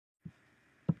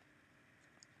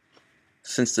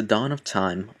Since the dawn of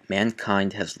time,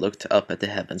 mankind has looked up at the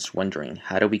heavens wondering,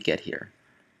 how do we get here?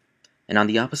 And on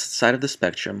the opposite side of the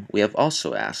spectrum, we have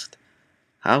also asked,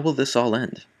 how will this all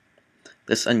end?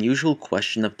 This unusual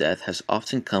question of death has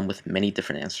often come with many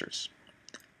different answers.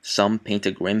 Some paint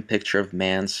a grim picture of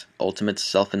man's ultimate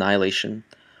self-annihilation,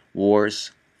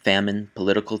 wars, famine,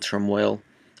 political turmoil,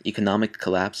 economic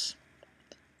collapse.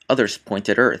 Others point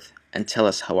at Earth and tell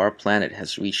us how our planet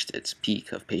has reached its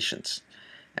peak of patience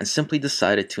and simply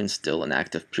decided to instill an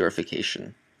act of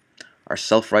purification. Our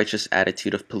self-righteous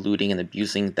attitude of polluting and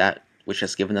abusing that which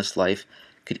has given us life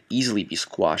could easily be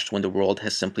squashed when the world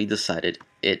has simply decided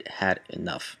it had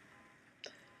enough.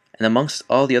 And amongst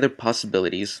all the other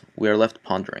possibilities, we are left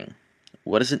pondering,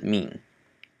 what does it mean?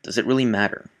 Does it really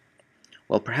matter?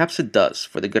 Well, perhaps it does,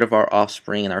 for the good of our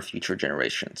offspring and our future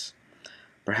generations.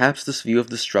 Perhaps this view of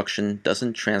destruction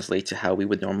doesn't translate to how we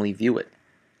would normally view it.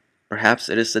 Perhaps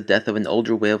it is the death of an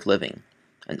older way of living,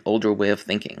 an older way of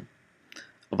thinking,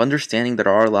 of understanding that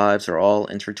our lives are all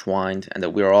intertwined and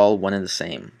that we are all one and the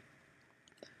same.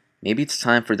 Maybe it's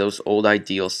time for those old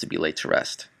ideals to be laid to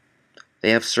rest.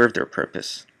 They have served their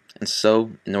purpose, and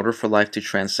so, in order for life to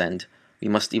transcend, we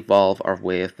must evolve our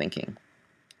way of thinking.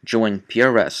 Join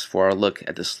PRS for our look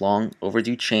at this long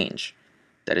overdue change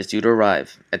that is due to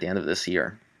arrive at the end of this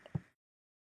year.